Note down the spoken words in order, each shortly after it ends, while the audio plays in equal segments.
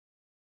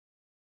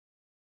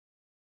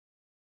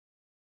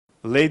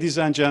Ladies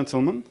and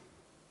gentlemen,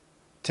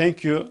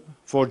 thank you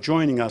for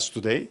joining us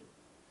today.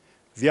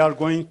 We are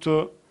going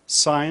to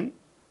sign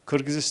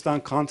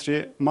Kyrgyzstan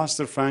country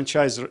master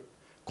franchisor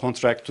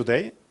contract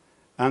today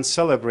and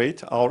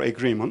celebrate our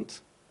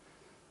agreement.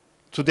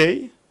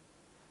 Today,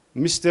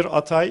 Mr.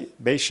 Atay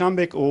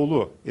Beishenbek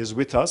Uulu is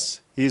with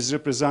us. He is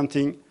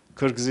representing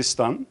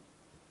Kyrgyzstan.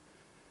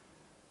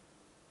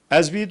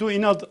 As we do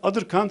in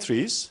other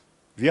countries,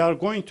 we are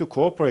going to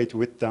cooperate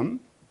with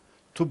them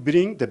to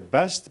bring the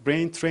best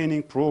brain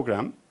training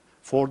program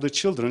for the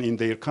children in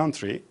their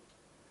country.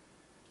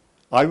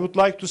 I would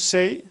like to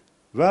say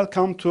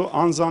welcome to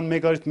Anzan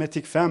Mega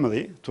Arithmetic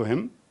family to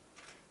him.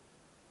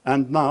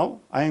 And now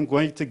I am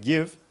going to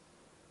give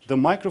the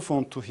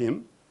microphone to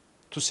him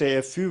to say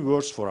a few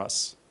words for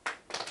us.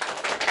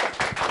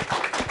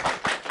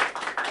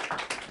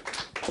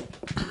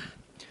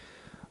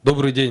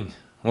 Добрый день,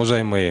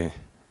 уважаемые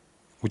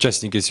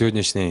участники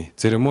сегодняшней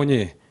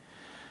церемонии.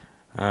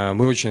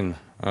 Мы очень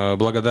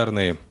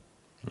благодарны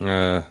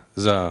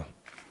за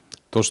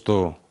то,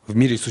 что в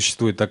мире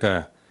существует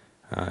такая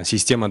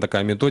система,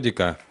 такая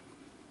методика.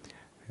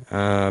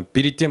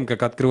 Перед тем,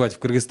 как открывать в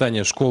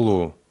Кыргызстане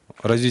школу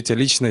развития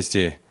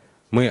личности,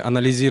 мы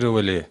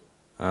анализировали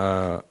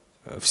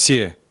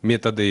все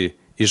методы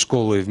и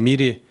школы в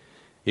мире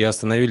и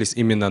остановились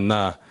именно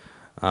на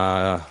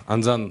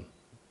Anzan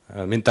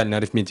ментальная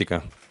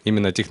арифметика,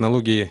 именно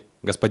технологии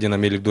господина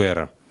Мелик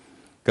Дуяра.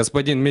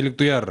 Господин Мелик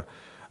Дуяр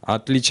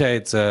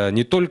отличается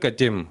не только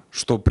тем,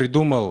 что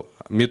придумал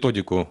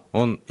методику,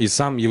 он и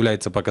сам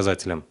является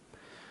показателем.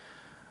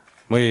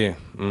 Мы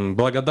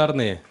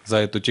благодарны за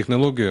эту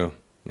технологию,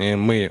 и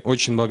мы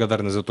очень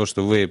благодарны за то,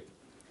 что вы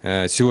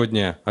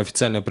сегодня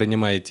официально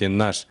принимаете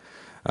нас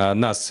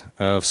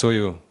в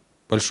свою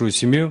большую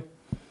семью.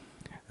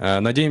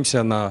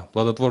 Надеемся на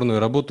плодотворную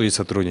работу и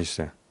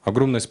сотрудничество.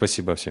 Огромное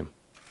спасибо всем.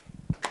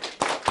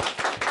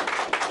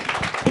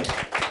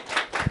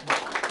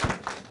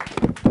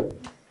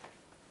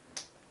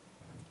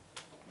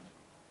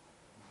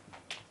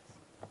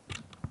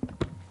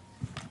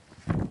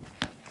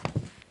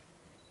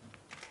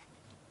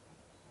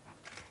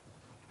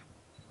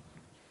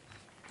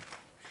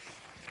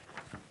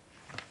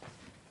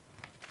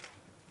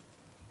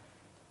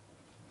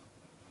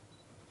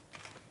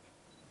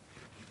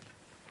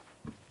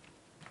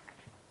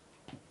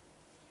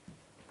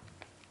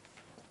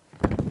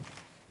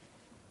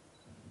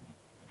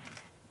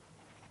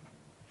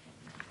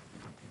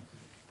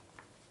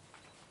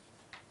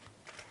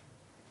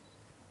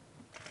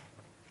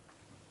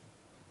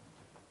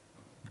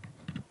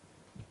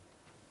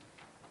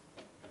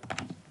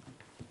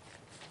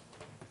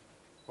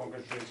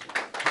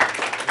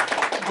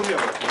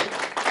 Congratulations.